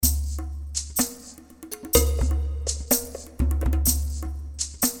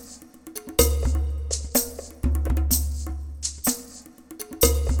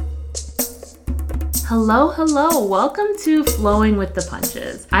Hello. Welcome to Flowing with the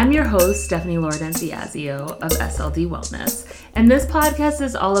Punches. I'm your host, Stephanie Lourdes-Diazio of SLD Wellness, and this podcast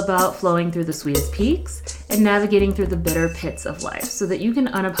is all about flowing through the sweetest peaks and navigating through the bitter pits of life so that you can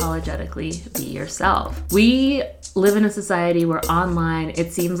unapologetically be yourself. We live in a society where online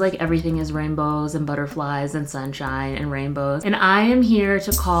it seems like everything is rainbows and butterflies and sunshine and rainbows, and I am here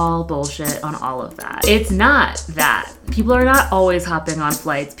to call bullshit on all of that. It's not that. People are not always hopping on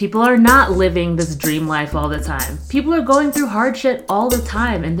flights. People are not living this dream life all the time. People are going through hard shit all the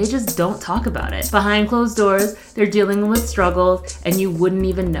time and they just don't talk about it. Behind closed doors, they're dealing with struggles and you wouldn't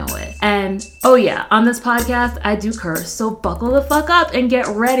even know it. And oh yeah, on this podcast, I do curse, so buckle the fuck up and get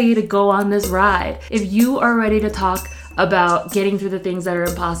ready to go on this ride. If you are ready to talk about getting through the things that are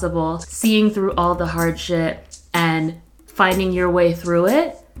impossible, seeing through all the hard shit, and finding your way through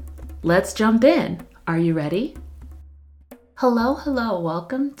it, let's jump in. Are you ready? Hello.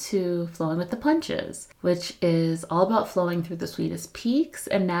 Welcome to Flowing with the Punches, which is all about flowing through the sweetest peaks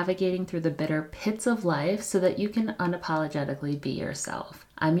and navigating through the bitter pits of life so that you can unapologetically be yourself.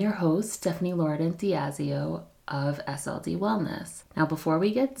 I'm your host, Stephanie Lourdes-Diazio of SLD Wellness. Now, before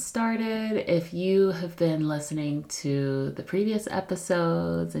we get started, if you have been listening to the previous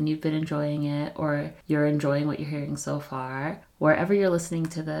episodes and you've been enjoying it, or you're enjoying what you're hearing so far, wherever you're listening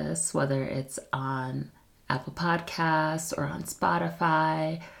to this, whether it's on Apple Podcasts or on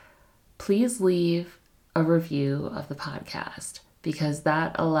Spotify, please leave a review of the podcast because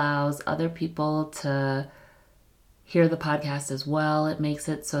that allows other people to hear the podcast as well. It makes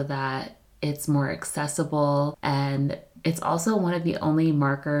it so that it's more accessible, and it's also one of the only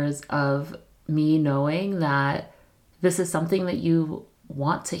markers of me knowing that this is something that you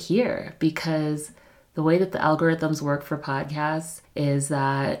want to hear, because the way that the algorithms work for podcasts is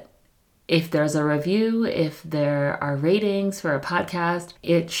that if there's a review, if there are ratings for a podcast,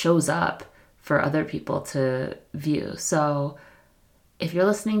 it shows up for other people to view. So if you're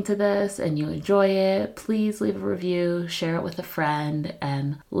listening to this and you enjoy it, please leave a review, share it with a friend,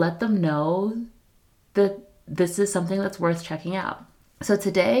 and let them know that this is something that's worth checking out. So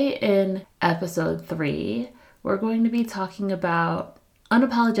today in episode 3, we're going to be talking about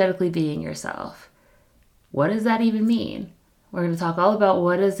unapologetically being yourself. What does that even mean? We're going to talk all about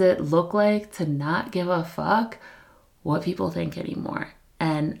what does it look like to not give a fuck what people think anymore.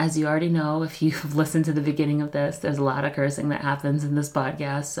 And as you already know, if you've listened to the beginning of this, there's a lot of cursing that happens in this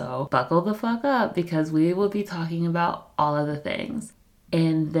podcast. So buckle the fuck up because we will be talking about all of the things.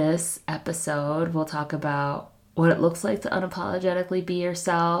 In this episode, we'll talk about what it looks like to unapologetically be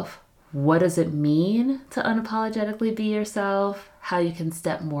yourself. What does it mean to unapologetically be yourself? How you can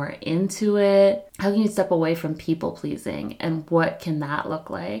step more into it? How can you step away from people pleasing? And what can that look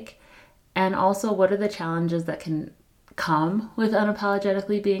like? And also, what are the challenges that can come with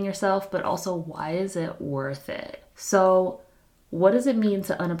unapologetically being yourself, but also why is it worth it? So, what does it mean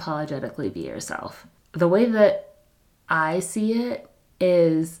to unapologetically be yourself? The way that I see it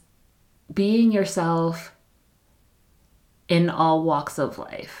is being yourself in all walks of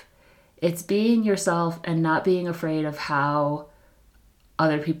life. It's being yourself and not being afraid of how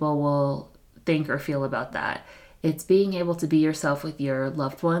other people will think or feel about that. It's being able to be yourself with your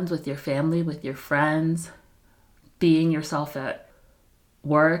loved ones, with your family, with your friends, being yourself at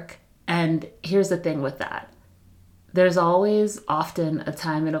work. And here's the thing with that. There's always often a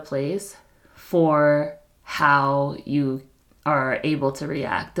time and a place for how you are able to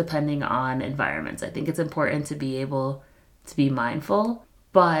react depending on environments. I think it's important to be able to be mindful,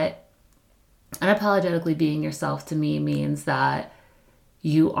 but unapologetically being yourself to me means that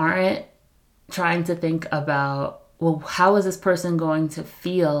you aren't trying to think about, well, how is this person going to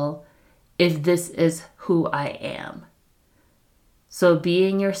feel if this is who I am? So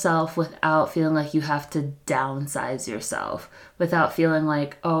being yourself without feeling like you have to downsize yourself, without feeling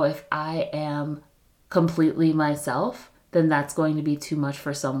like, oh, if I am completely myself, then that's going to be too much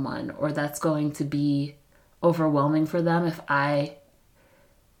for someone, or that's going to be overwhelming for them if I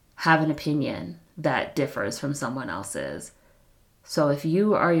have an opinion that differs from someone else's. So if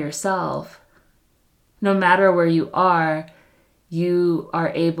you are yourself, no matter where you are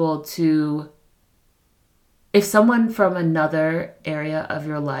able to, if someone from another area of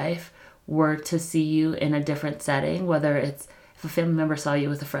your life were to see you in a different setting, whether it's if a family member saw you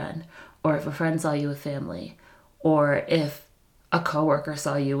with a friend, or if a friend saw you with family, or if a coworker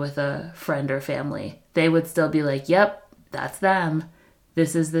saw you with a friend or family, they would still be like, yep, that's them.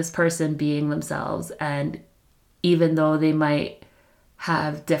 This is this person being themselves. And even though they might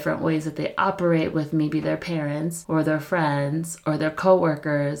have different ways that they operate with maybe their parents or their friends or their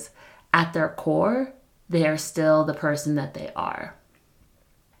coworkers, at their core, they are still the person that they are.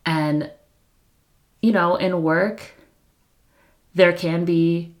 And in work, there can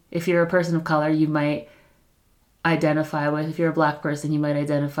be, if you're a person of color, you might identify with, if you're a Black person, you might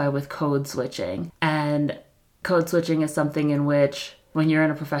identify with code switching. And code switching is something in which, when you're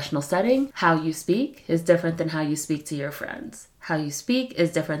in a professional setting, how you speak is different than how you speak to your friends. How you speak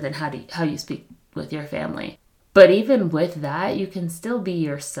is different than how you speak with your family. But even with that, you can still be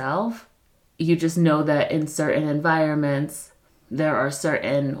yourself. You just know that in certain environments, there are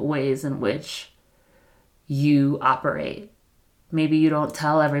certain ways in which you operate. Maybe you don't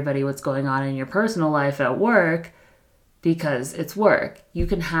tell everybody what's going on in your personal life at work because it's work. You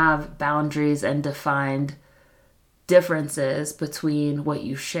can have boundaries and defined differences between what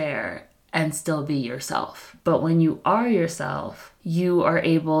you share and still be yourself. But when you are yourself, you are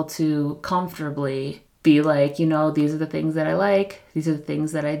able to comfortably be like, these are the things that I like, these are the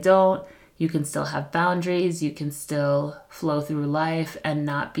things that I don't. You can still have boundaries, you can still flow through life and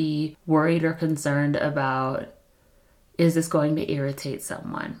not be worried or concerned about, is this going to irritate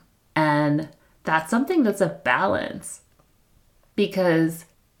someone? And that's something that's a balance, because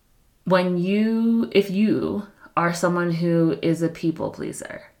if you are someone who is a people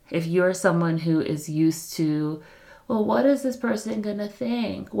pleaser, if you're someone who is used to, well, what is this person going to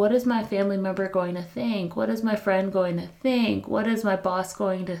think? What is my family member going to think? What is my friend going to think? What is my boss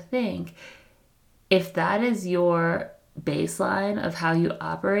going to think? If that is your baseline of how you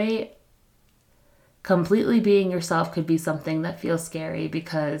operate, completely being yourself could be something that feels scary,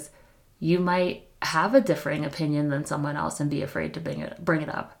 because you might have a differing opinion than someone else and be afraid to bring it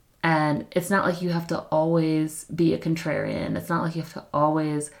up. And it's not like you have to always be a contrarian. It's not like you have to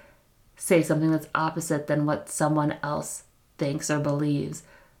always say something that's opposite than what someone else thinks or believes.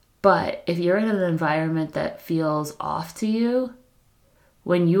 But if you're in an environment that feels off to you,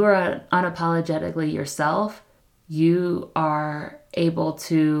 when you are unapologetically yourself, you are able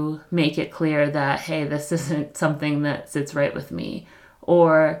to make it clear that, hey, this isn't something that sits right with me.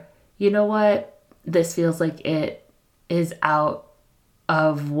 Or, you know what, this feels like it is out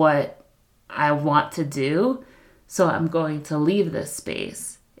of what I want to do, so I'm going to leave this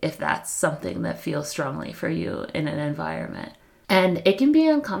space, if that's something that feels strongly for you in an environment. And it can be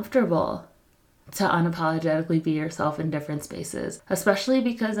uncomfortable to unapologetically be yourself in different spaces, especially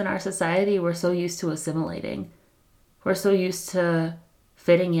because in our society, we're so used to assimilating. We're so used to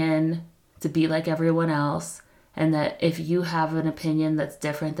fitting in, to be like everyone else, and that if you have an opinion that's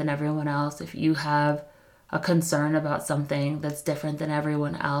different than everyone else, if you have a concern about something that's different than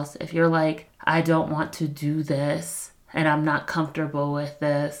everyone else, if you're like, I don't want to do this and I'm not comfortable with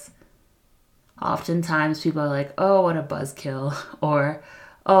this, oftentimes people are like, oh, what a buzzkill, or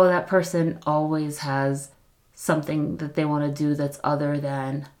oh, that person always has something that they want to do that's other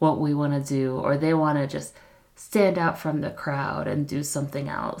than what we want to do, or they want to just stand out from the crowd and do something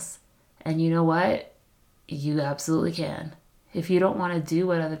else. And you know what? You absolutely can. If you don't want to do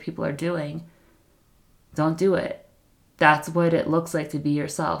what other people are doing, don't do it. That's what it looks like to be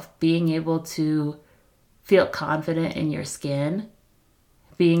yourself. Being able to feel confident in your skin,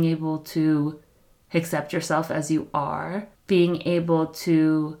 being able to accept yourself as you are, being able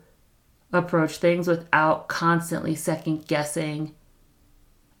to approach things without constantly second guessing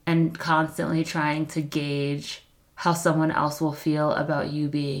and constantly trying to gauge how someone else will feel about you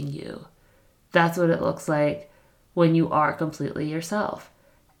being you. That's what it looks like when you are completely yourself.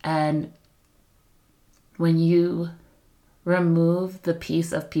 And when you remove the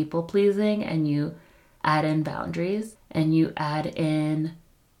piece of people pleasing and you add in boundaries and you add in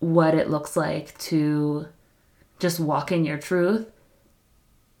what it looks like to just walk in your truth,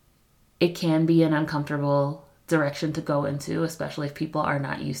 it can be an uncomfortable direction to go into, especially if people are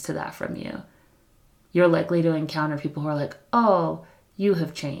not used to that from you. You're likely to encounter people who are like, oh, you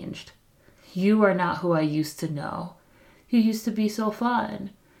have changed. You are not who I used to know. You used to be so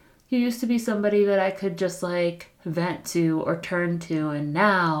fun. You used to be somebody that I could just like vent to or turn to, and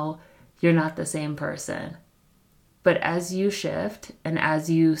now you're not the same person. But as you shift and as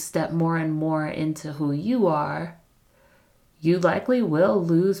you step more and more into who you are, you likely will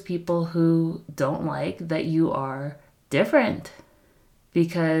lose people who don't like that you are different,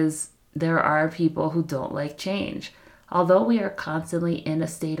 because there are people who don't like change. Although we are constantly in a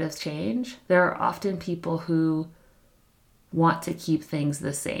state of change, there are often people who want to keep things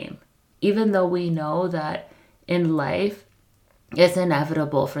the same. Even though we know that in life, it's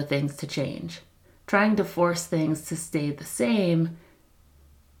inevitable for things to change. Trying to force things to stay the same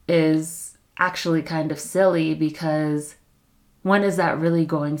is actually kind of silly, because when is that really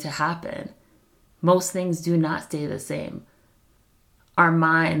going to happen? Most things do not stay the same. Our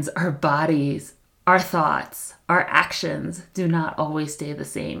minds, our bodies our thoughts, our actions do not always stay the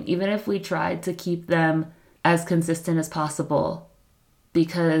same, even if we tried to keep them as consistent as possible,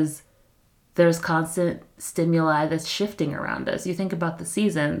 because there's constant stimuli that's shifting around us. You think about the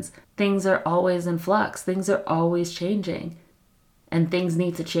seasons, things are always in flux, things are always changing, and things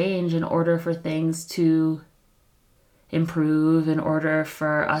need to change in order for things to improve, in order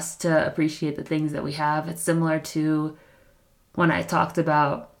for us to appreciate the things that we have. It's similar to when I talked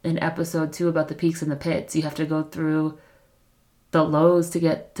about in episode 2 about the peaks and the pits. You have to go through the lows to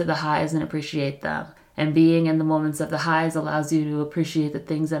get to the highs and appreciate them. And being in the moments of the highs allows you to appreciate the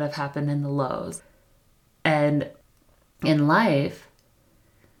things that have happened in the lows. And in life,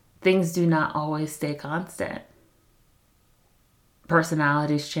 things do not always stay constant.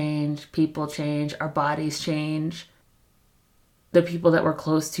 Personalities change, people change, our bodies change, the people that we're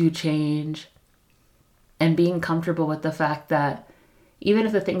close to change. And being comfortable with the fact that even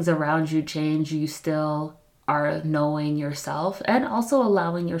if the things around you change, you still are knowing yourself and also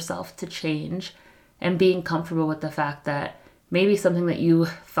allowing yourself to change, and being comfortable with the fact that maybe something that you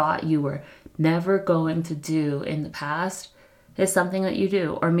thought you were never going to do in the past is something that you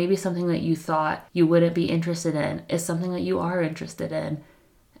do, or maybe something that you thought you wouldn't be interested in is something that you are interested in,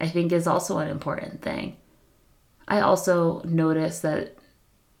 I think is also an important thing. I also notice that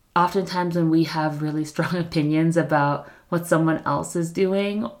oftentimes when we have really strong opinions about what someone else is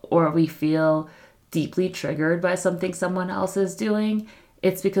doing, or we feel deeply triggered by something someone else is doing,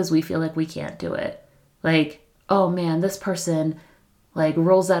 it's because we feel like we can't do it. Like, oh man, this person like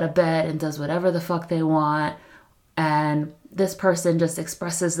rolls out of bed and does whatever the fuck they want, and this person just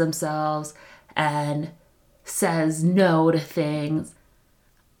expresses themselves and says no to things.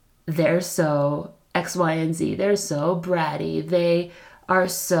 They're so X, Y, and Z. They're so bratty. They are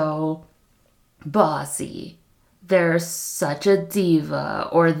so bossy. They're such a diva.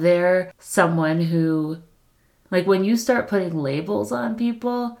 Or they're someone who, like, when you start putting labels on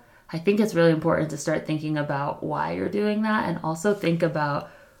people, I think it's really important to start thinking about why you're doing that, and also think about,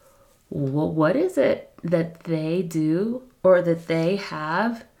 well, what is it that they do or that they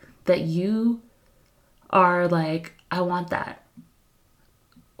have that you are like, I want that,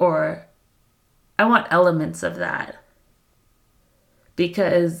 or I want elements of that.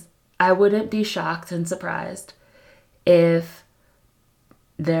 Because I wouldn't be shocked and surprised if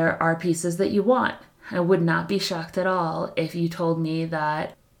there are pieces that you want. I would not be shocked at all if you told me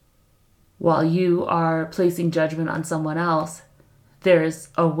that while you are placing judgment on someone else, there's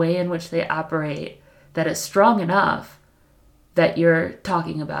a way in which they operate that is strong enough that you're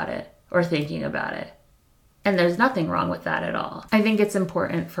talking about it or thinking about it. And there's nothing wrong with that at all. I think it's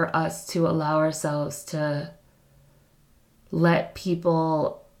important for us to allow ourselves to let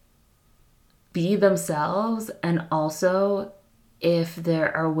people be themselves, and also if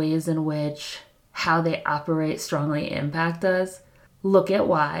there are ways in which how they operate strongly impact us, look at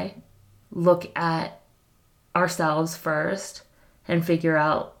why. Look at ourselves first and figure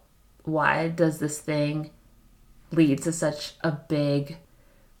out, why does this thing lead to such a big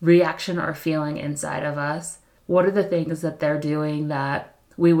reaction or feeling inside of us? What are the things that they're doing that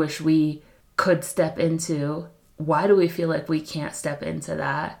we wish we could step into? Why do we feel like we can't step into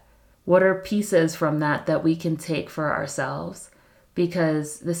that? What are pieces from that that we can take for ourselves?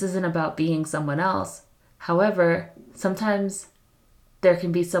 Because this isn't about being someone else. However, sometimes there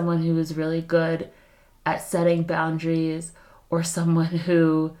can be someone who is really good at setting boundaries, or someone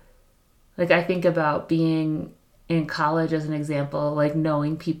who, like, I think about being in college as an example, like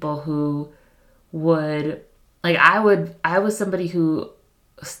knowing people who would, like, I was somebody who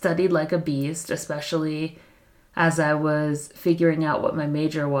studied like a beast, especially as I was figuring out what my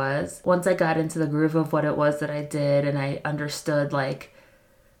major was. Once I got into the groove of what it was that I did and I understood like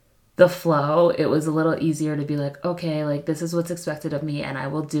the flow, it was a little easier to be like, okay, like this is what's expected of me and I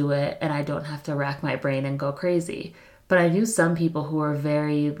will do it, and I don't have to rack my brain and go crazy. But I knew some people who were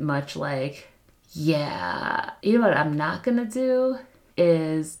very much like, yeah, you know what I'm not gonna do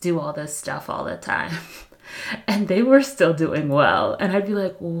is do all this stuff all the time. And they were still doing well. And I'd be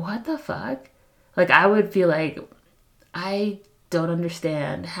like, what the fuck? Like, I would feel like, I don't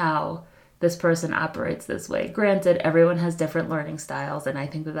understand how this person operates this way. Granted, everyone has different learning styles, and I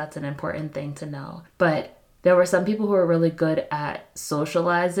think that that's an important thing to know. But there were some people who were really good at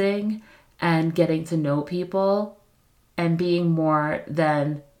socializing and getting to know people and being more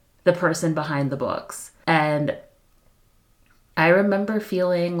than the person behind the books. And I remember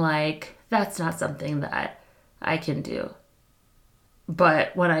feeling like that's not something that I can do.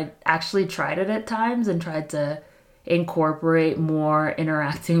 But when I actually tried it at times and tried to incorporate more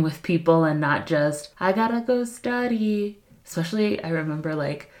interacting with people and not just, I gotta go study. Especially, I remember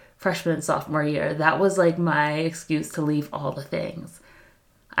like freshman and sophomore year. That was like my excuse to leave all the things.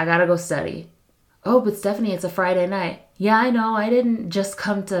 I gotta go study. Oh, but Stephanie, it's a Friday night. Yeah, I know. I didn't just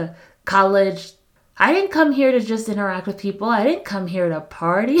come to college. I didn't come here to just interact with people. I didn't come here to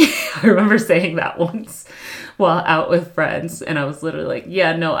party. I remember saying that once while out with friends. And I was literally like,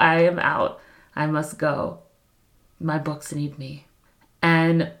 yeah, no, I am out. I must go. My books need me.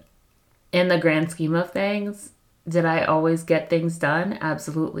 And in the grand scheme of things, did I always get things done?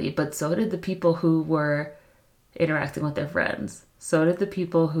 Absolutely. But so did the people who were interacting with their friends. So did the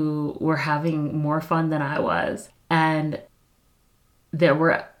people who were having more fun than I was. And there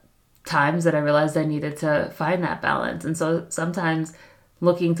were times that I realized I needed to find that balance. And so sometimes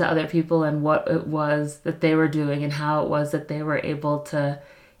looking to other people and what it was that they were doing and how it was that they were able to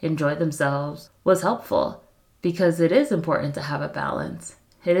enjoy themselves was helpful, because it is important to have a balance.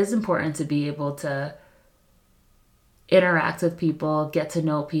 It is important to be able to interact with people, get to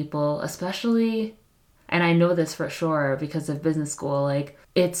know people, especially, and I know this for sure because of business school, like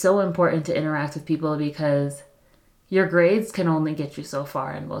it's so important to interact with people because your grades can only get you so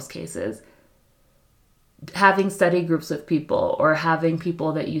far in most cases. Having study groups with people or having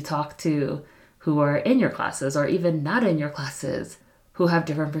people that you talk to who are in your classes or even not in your classes who have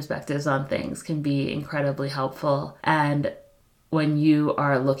different perspectives on things can be incredibly helpful. And when you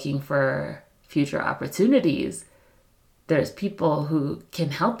are looking for future opportunities, there's people who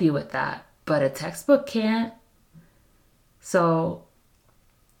can help you with that, but a textbook can't. So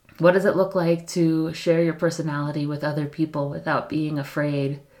what does it look like to share your personality with other people without being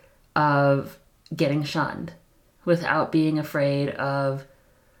afraid of getting shunned, without being afraid of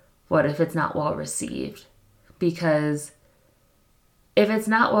what if it's not well received? Because if it's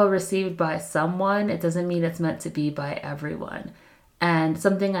not well received by someone, it doesn't mean it's meant to be by everyone. And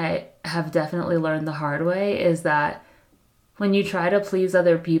something I have definitely learned the hard way is that when you try to please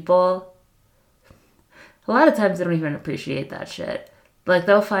other people, a lot of times they don't even appreciate that shit. Like,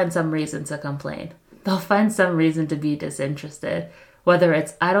 they'll find some reason to complain. They'll find some reason to be disinterested. Whether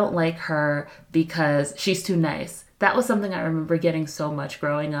it's, I don't like her because she's too nice. That was something I remember getting so much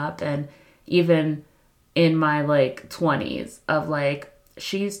growing up, and even in my 20s, of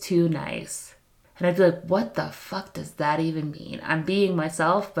she's too nice. And I'd be like, what the fuck does that even mean? I'm being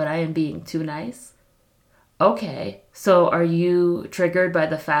myself, but I am being too nice? Okay, so are you triggered by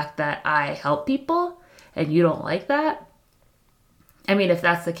the fact that I help people and you don't like that? I mean, if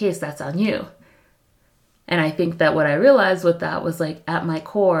that's the case, that's on you. And I think that what I realized with that was at my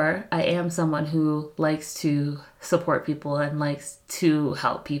core, I am someone who likes to support people and likes to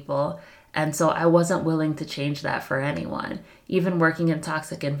help people. And so I wasn't willing to change that for anyone. Even working in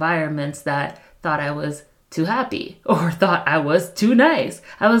toxic environments that thought I was too happy or thought I was too nice.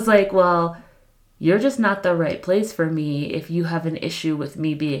 I was like, well, you're just not the right place for me if you have an issue with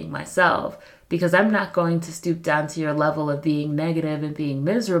me being myself, because I'm not going to stoop down to your level of being negative and being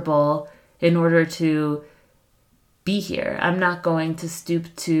miserable in order to be here. I'm not going to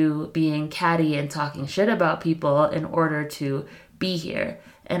stoop to being catty and talking shit about people in order to be here.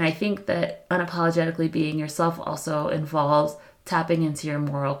 And I think that unapologetically being yourself also involves tapping into your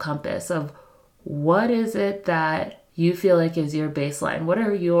moral compass of what is it that you feel like is your baseline? What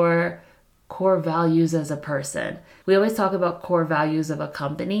are your core values as a person? We always talk about core values of a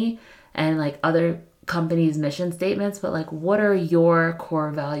company and other companies' mission statements, but what are your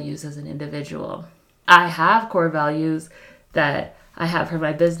core values as an individual? I have core values that I have for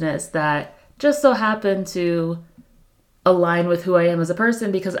my business that just so happen to align with who I am as a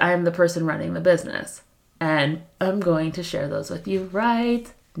person because I am the person running the business. And I'm going to share those with you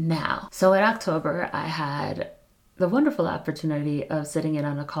right now. So in October, I had the wonderful opportunity of sitting in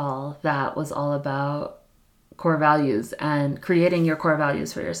on a call that was all about core values and creating your core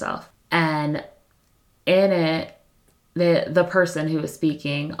values for yourself. And in it, the person who was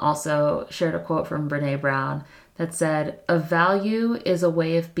speaking also shared a quote from Brené Brown that said, "A value is a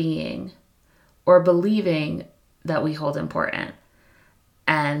way of being or believing that we hold important."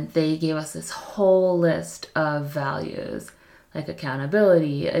 And they gave us this whole list of values like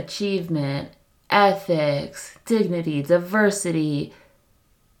accountability, achievement, ethics, dignity, diversity,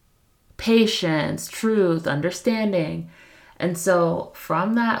 patience, truth, understanding. And so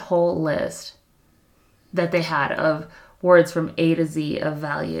from that whole list that they had of words from A to Z of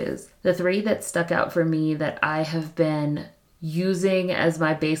values, the three that stuck out for me that I have been using as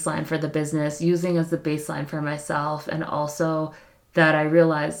my baseline for the business, using as the baseline for myself, and also that I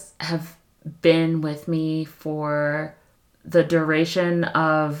realize have been with me for the duration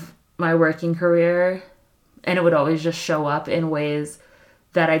of my working career. And it would always just show up in ways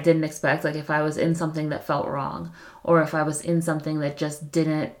that I didn't expect. Like if I was in something that felt wrong, or if I was in something that just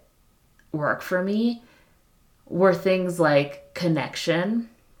didn't work for me were things like connection,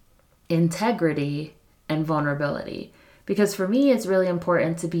 integrity, and vulnerability. Because for me, it's really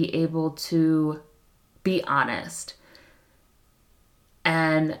important to be able to be honest.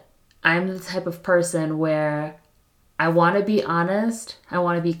 And I'm the type of person where I want to be honest. I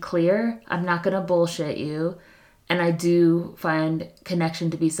want to be clear. I'm not going to bullshit you. And I do find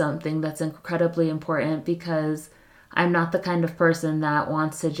connection to be something that's incredibly important because I'm not the kind of person that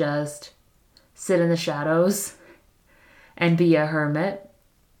wants to just sit in the shadows and be a hermit.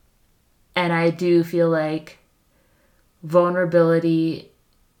 And I do feel like vulnerability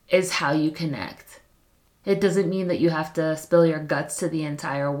is how you connect. It doesn't mean that you have to spill your guts to the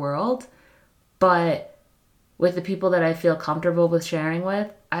entire world, but with the people that I feel comfortable with sharing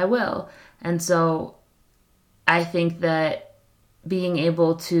with, I will. And so I think that being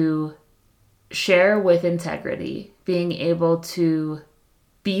able to share with integrity, being able to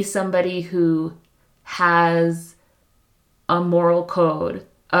be somebody who has a moral code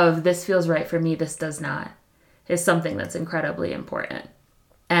of this feels right for me, this does not, is something that's incredibly important.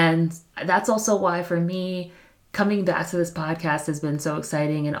 And that's also why for me, coming back to this podcast has been so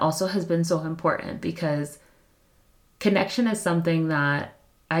exciting and also has been so important because connection is something that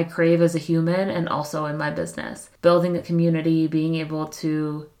I crave as a human and also in my business. Building a community, being able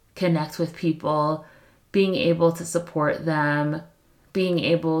to connect with people, being able to support them, being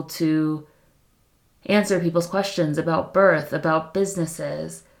able to answer people's questions about birth, about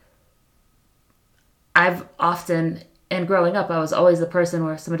businesses. I've often, and growing up, I was always the person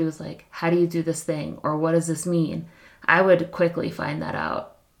where somebody was like, how do you do this thing? Or what does this mean? I would quickly find that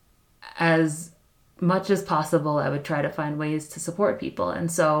out. As much as possible, I would try to find ways to support people.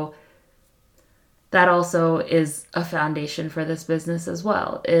 And so that also is a foundation for this business as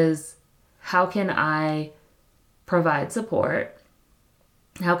well, is how can I provide support?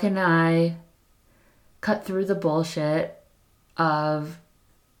 How can I cut through the bullshit of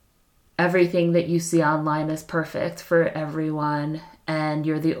everything that you see online is perfect for everyone and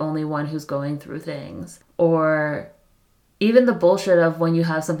you're the only one who's going through things? Or even the bullshit of when you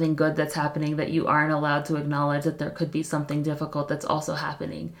have something good that's happening that you aren't allowed to acknowledge that there could be something difficult that's also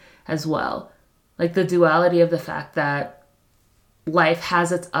happening as well. Like the duality of the fact that life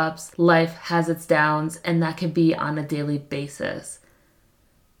has its ups, life has its downs, and that can be on a daily basis.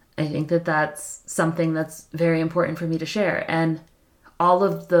 I think that that's something that's very important for me to share. And all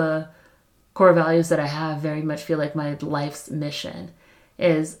of the core values that I have very much feel like my life's mission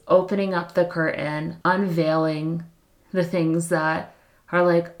is opening up the curtain, unveiling the things that are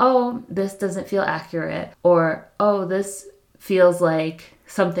like, oh, this doesn't feel accurate, or, oh, this feels like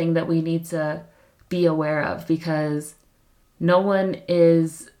something that we need to be aware of, because no one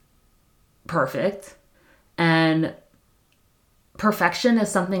is perfect, and perfection is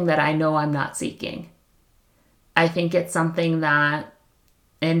something that I know I'm not seeking. I think it's something that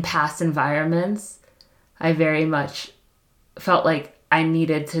in past environments, I very much felt like I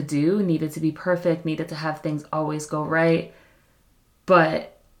needed to be perfect, needed to have things always go right.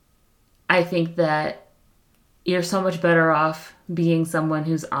 But I think that you're so much better off being someone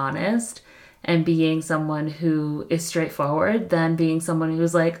who's honest and being someone who is straightforward than being someone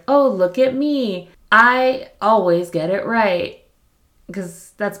who's like, oh, look at me, I always get it right.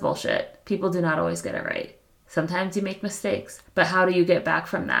 Because that's bullshit. People do not always get it right. Sometimes you make mistakes, but how do you get back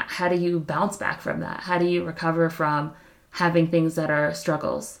from that? How do you bounce back from that? How do you recover from having things that are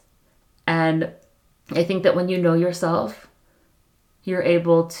struggles? And I think that when you know yourself, you're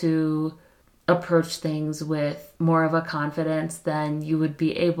able to approach things with more of a confidence than you would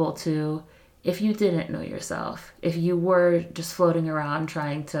be able to if you didn't know yourself, if you were just floating around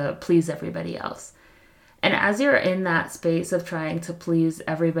trying to please everybody else. And as you're in that space of trying to please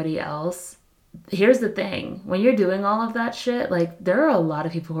everybody else, here's the thing. When you're doing all of that shit, like, there are a lot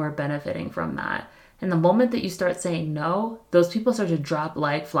of people who are benefiting from that. And the moment that you start saying no, those people start to drop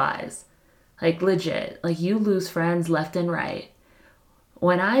like flies. Like, legit. Like, you lose friends left and right.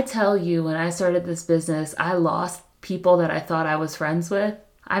 When I tell you, when I started this business, I lost people that I thought I was friends with,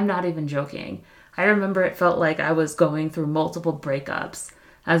 I'm not even joking. I remember it felt like I was going through multiple breakups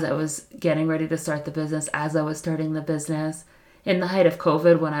as I was getting ready to start the business, as I was starting the business. In the height of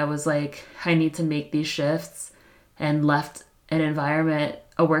COVID, when I was like, I need to make these shifts, and left an environment,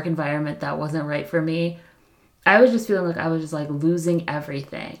 a work environment that wasn't right for me, I was just feeling like I was just like losing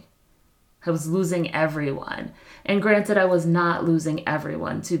everything. I was losing everyone. And granted, I was not losing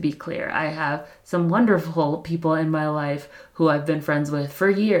everyone, to be clear. I have some wonderful people in my life who I've been friends with for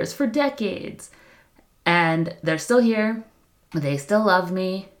years, for decades. And they're still here. They still love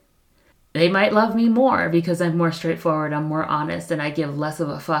me. they might love me more because I'm more straightforward, I'm more honest, and I give less of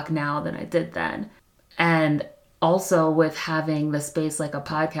a fuck now than I did then. And also with having the space like a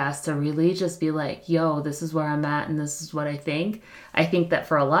podcast to really just be like, yo, this is where I'm at and this is what I think that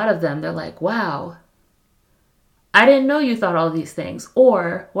for a lot of them, they're like, wow, I didn't know you thought all these things.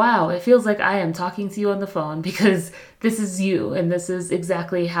 Or, wow, it feels like I am talking to you on the phone because this is you and this is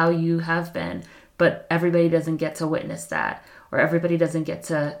exactly how you have been. But everybody doesn't get to witness that, or everybody doesn't get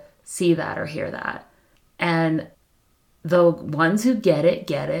to see that or hear that. And the ones who get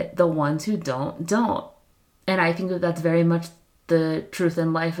it. The ones who don't. And I think that that's very much the truth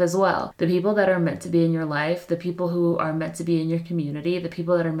in life as well. The people that are meant to be in your life, the people who are meant to be in your community, the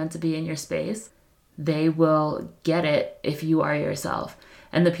people that are meant to be in your space, they will get it if you are yourself.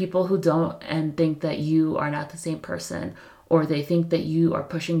 And the people who don't and think that you are not the same person, or they think that you are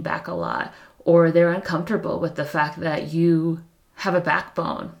pushing back a lot, or they're uncomfortable with the fact that you have a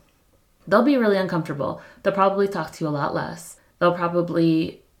backbone, they'll be really uncomfortable. They'll probably talk to you a lot less. They'll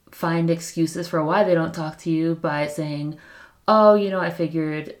probably find excuses for why they don't talk to you by saying, oh, I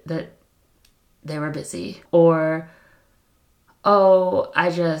figured that they were busy, or, oh, I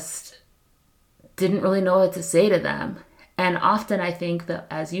just didn't really know what to say to them. And often I think that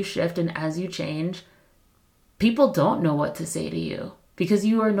as you shift and as you change, people don't know what to say to you because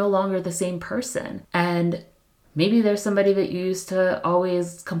you are no longer the same person. And maybe there's somebody that you used to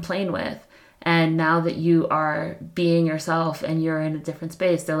always complain with, and now that you are being yourself and you're in a different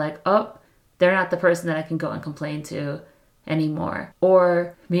space, they're like, oh, they're not the person that I can go and complain to anymore.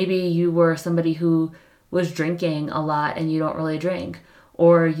 Or maybe you were somebody who was drinking a lot and you don't really drink,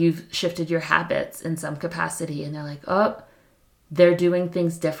 or you've shifted your habits in some capacity and they're like, oh, they're doing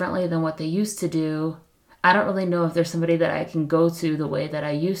things differently than what they used to do. I don't really know if there's somebody that I can go to the way that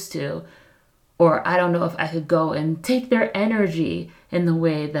I used to, or I don't know if I could go and take their energy in the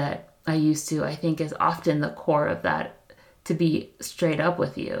way that I used to. I think is often the core of that, to be straight up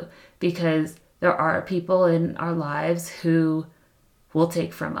with you, because there are people in our lives who will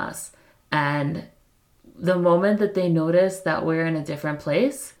take from us. And the moment that they notice that we're in a different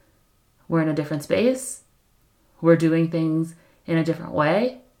place, we're in a different space, we're doing things in a different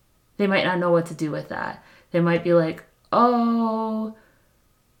way, they might not know what to do with that. They might be like, oh,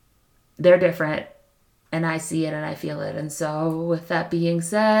 they're different and I see it and I feel it. And so with that being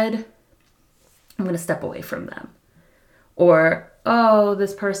said, I'm going to step away from them. Or, oh,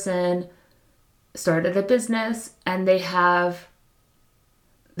 this person started a business and they have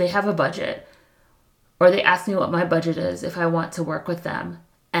a budget. Or they asked me what my budget is if I want to work with them.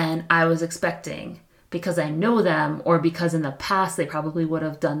 And I was expecting, because I know them, or because in the past they probably would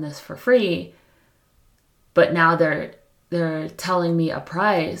have done this for free, but now they're telling me a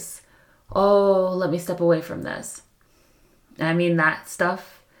price. Oh, let me step away from this. I mean, that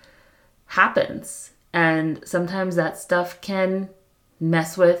stuff happens. And sometimes that stuff can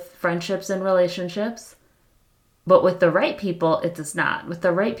mess with friendships and relationships. But with the right people, it does not. With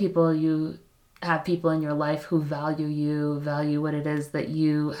the right people, you have people in your life who value you, value what it is that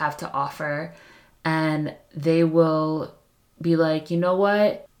you have to offer. And they will be like, you know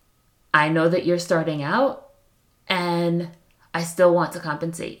what? I know that you're starting out and I still want to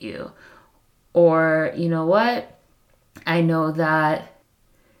compensate you. Or, you know what? I know that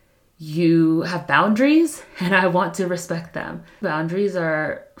you have boundaries and I want to respect them. Boundaries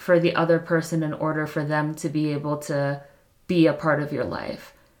are for the other person in order for them to be able to be a part of your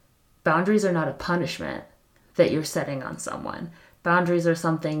life. Boundaries are not a punishment that you're setting on someone. Boundaries are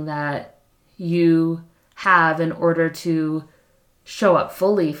something that you have in order to show up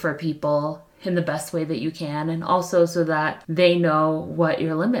fully for people in the best way that you can, and also so that they know what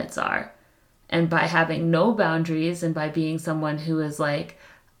your limits are. And by having no boundaries and by being someone who is like,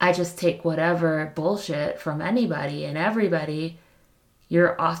 I just take whatever bullshit from anybody and everybody,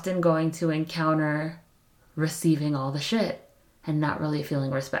 you're often going to encounter receiving all the shit and not really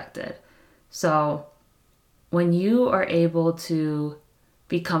feeling respected. So when you are able to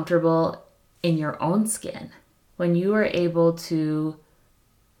be comfortable in your own skin, when you are able to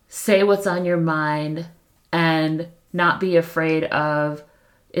say what's on your mind and not be afraid of,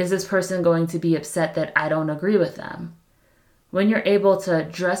 is this person going to be upset that I don't agree with them? When you're able to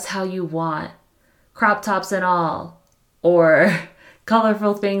dress how you want, crop tops and all, or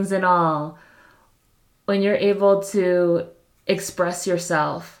colorful things and all, when you're able to express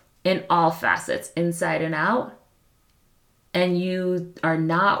yourself in all facets, inside and out, and you are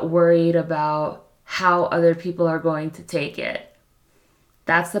not worried about how other people are going to take it,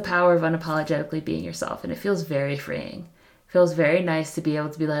 that's the power of unapologetically being yourself. And it feels very freeing. It feels very nice to be able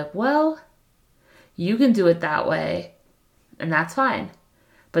to be like, well, you can do it that way, and that's fine.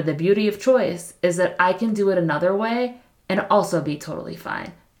 But the beauty of choice is that I can do it another way and also be totally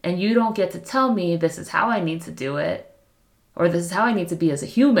fine. And you don't get to tell me this is how I need to do it or this is how I need to be as a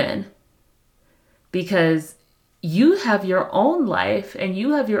human, because you have your own life and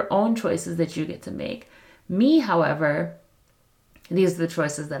you have your own choices that you get to make. Me, however, these are the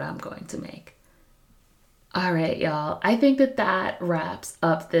choices that I'm going to make. All right, y'all. I think that wraps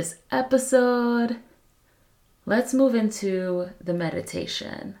up this episode. Let's move into the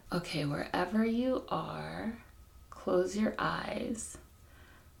meditation. Okay, wherever you are, close your eyes.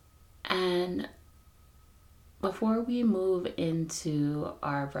 And before we move into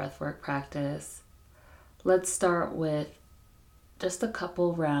our breathwork practice, let's start with just a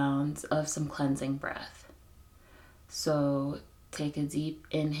couple rounds of some cleansing breath. So take a deep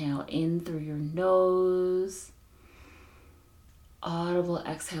inhale in through your nose. Audible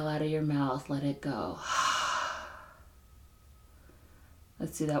exhale out of your mouth. Let it go.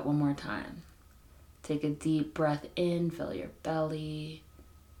 Let's do that one more time. Take a deep breath in. Fill your belly,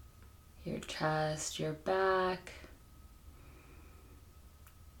 your chest, your back.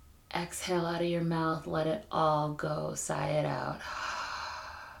 Exhale out of your mouth. Let it all go. Sigh it out.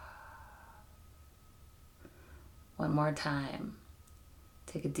 One more time.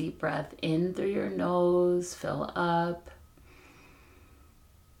 Take a deep breath in through your nose. Fill up.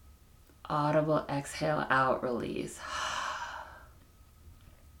 Audible exhale out. Release.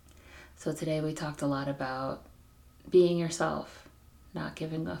 So today we talked a lot about being yourself, not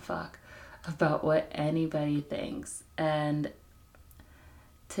giving a fuck about what anybody thinks. And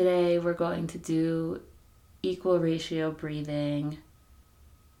today we're going to do equal ratio breathing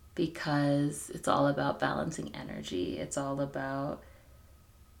because it's all about balancing energy. It's all about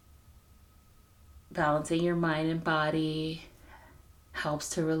balancing your mind and body. Helps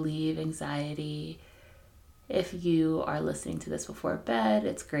to relieve anxiety. If you are listening to this before bed,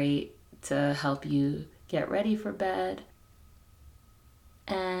 it's great to help you get ready for bed.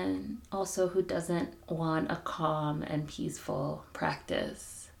 And also, who doesn't want a calm and peaceful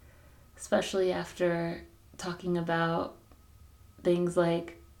practice, especially after talking about things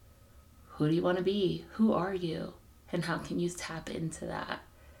like, who do you want to be? Who are you? And how can you tap into that?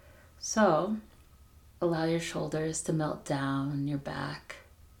 So allow your shoulders to melt down your back.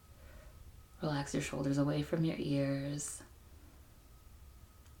 Relax your shoulders away from your ears.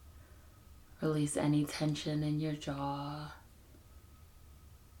 Release any tension in your jaw.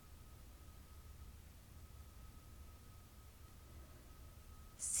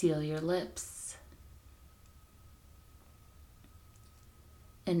 Seal your lips.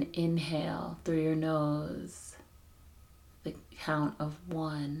 And inhale through your nose. The count of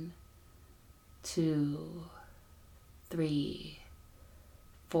 1, 2, 3,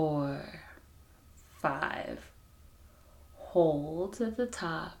 4, 5. Hold at the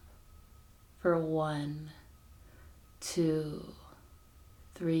top for 1, 2,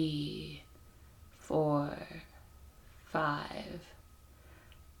 3, 4, 5.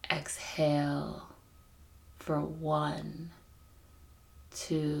 Exhale for 1,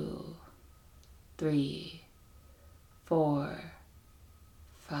 2, 3, 4,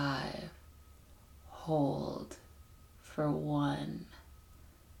 5. Hold for 1,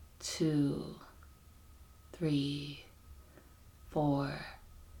 2, 3, 4,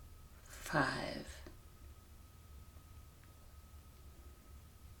 5.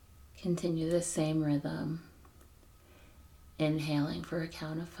 Continue the same rhythm. Inhaling for a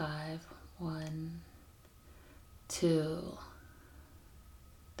count of 5. 1, 2,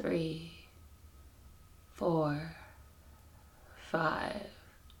 3, 4, 5.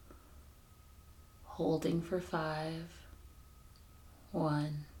 Holding for 5.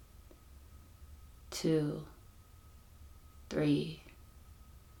 1, 2, 3,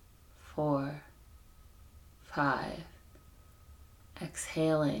 4, 5.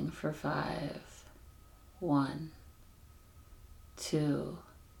 Exhaling for 5. 1, 2,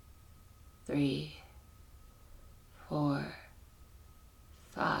 3, 4,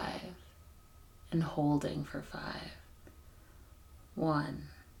 5. And holding for 5. 1,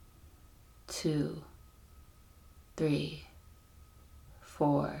 2, 3,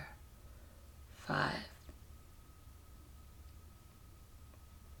 4, 5.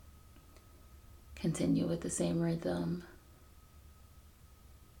 Continue with the same rhythm.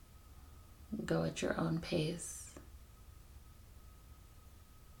 Go at your own pace.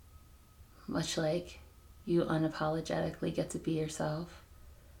 Much like you unapologetically get to be yourself,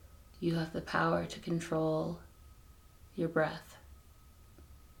 you have the power to control your breath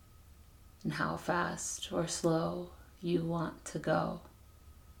and how fast or slow you want to go,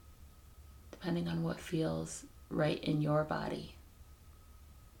 depending on what feels right in your body.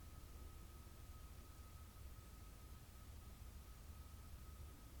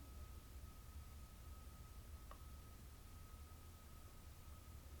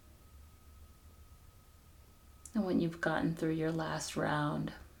 And when you've gotten through your last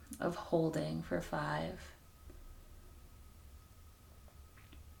round of holding for 5,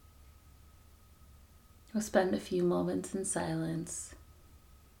 we'll spend a few moments in silence,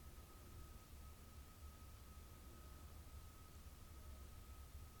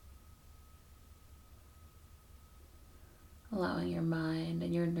 allowing your mind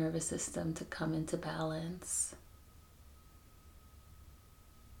and your nervous system to come into balance.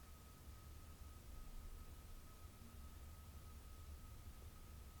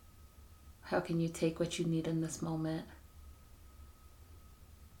 How can you take what you need in this moment?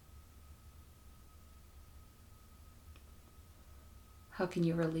 How can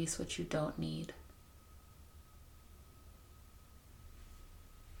you release what you don't need?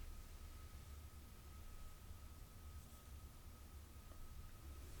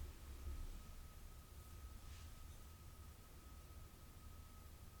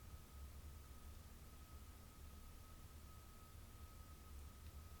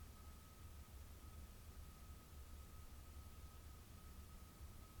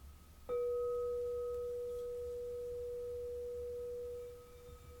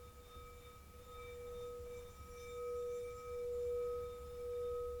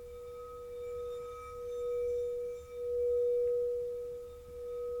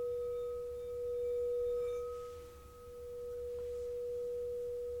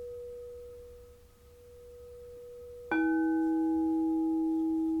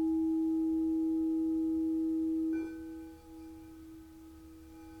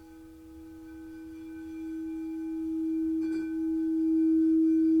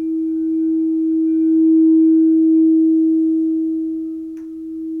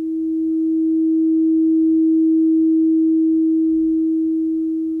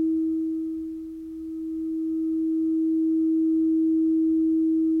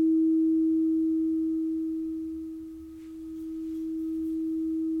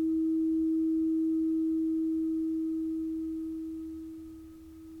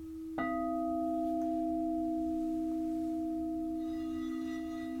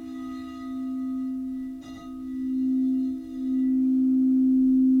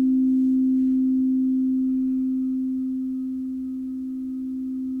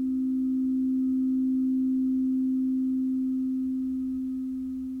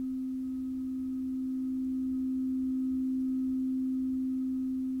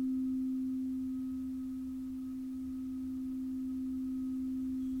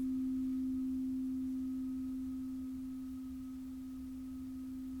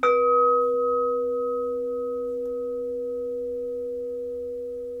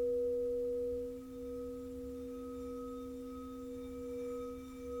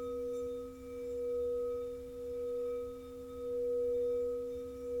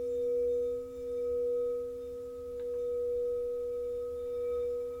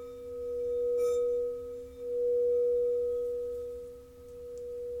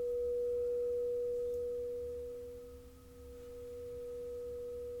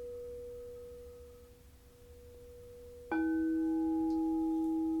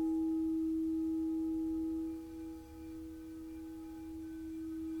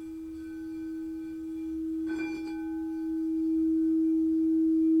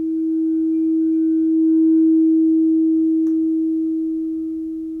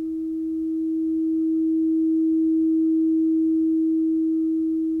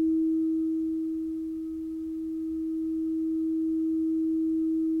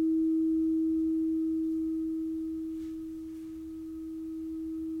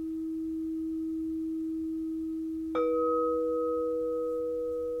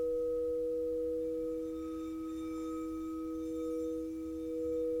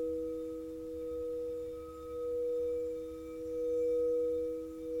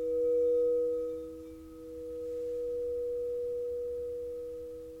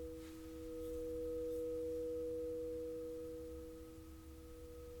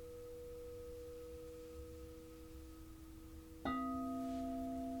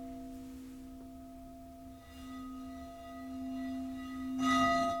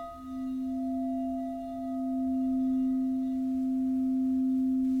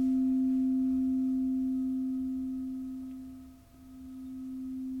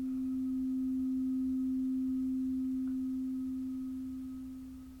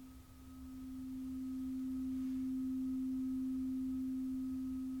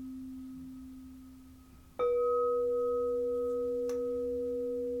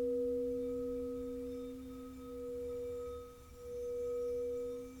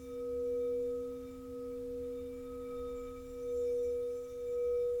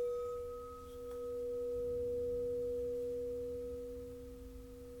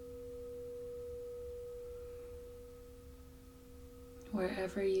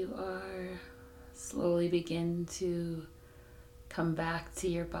 Wherever you are, slowly begin to come back to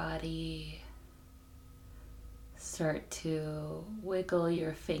your body. Start to wiggle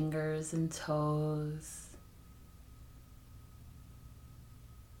your fingers and toes.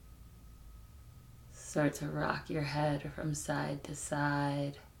 Start to rock your head from side to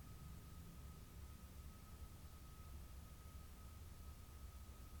side.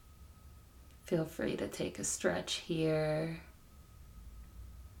 Feel free to take a stretch here.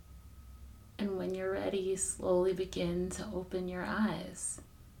 And when you're ready, slowly begin to open your eyes.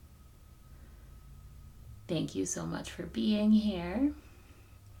 Thank you so much for being here.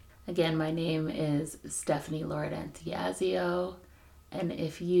 Again, my name is Stephanie Lourdes-Antiazio, and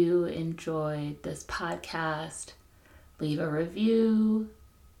if you enjoyed this podcast, leave a review,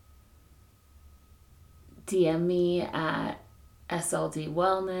 DM me at SLD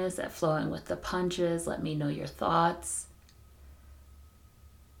Wellness, at Flowing with the Punches. Let me know your thoughts.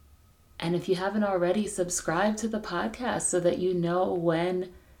 And if you haven't already, subscribe to the podcast so that you know when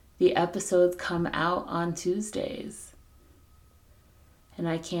the episodes come out on Tuesdays. And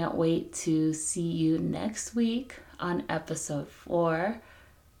I can't wait to see you next week on episode 4.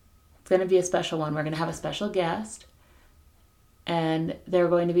 It's going to be a special one. We're going to have a special guest, and they're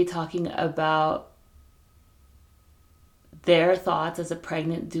going to be talking about their thoughts as a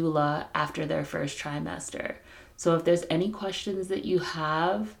pregnant doula after their first trimester. So if there's any questions that you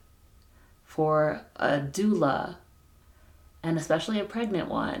have for a doula, and especially a pregnant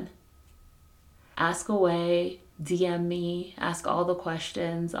one, ask away, DM me, ask all the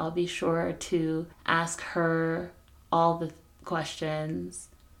questions. I'll be sure to ask her all the questions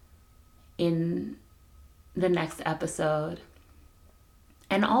in the next episode.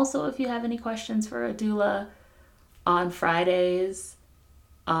 And also, if you have any questions for a doula, on Fridays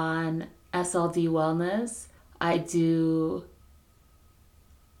on SLD Wellness, I do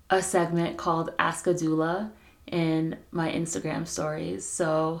a segment called Ask a Doula in my Instagram stories.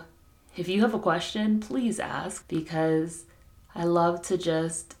 So if you have a question, please ask, because I love to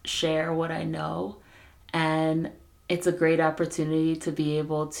just share what I know, and it's a great opportunity to be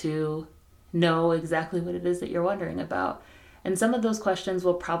able to know exactly what it is that you're wondering about. And some of those questions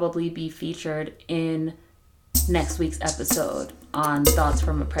will probably be featured in next week's episode on thoughts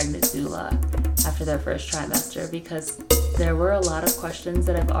from a pregnant doula after their first trimester, because there were a lot of questions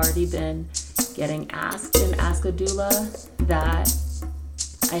that I've already been getting asked in Ask a Doula that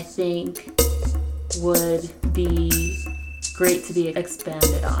I think would be great to be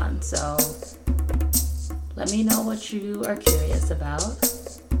expanded on. So let me know what you are curious about,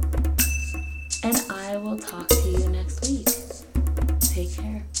 and I will talk to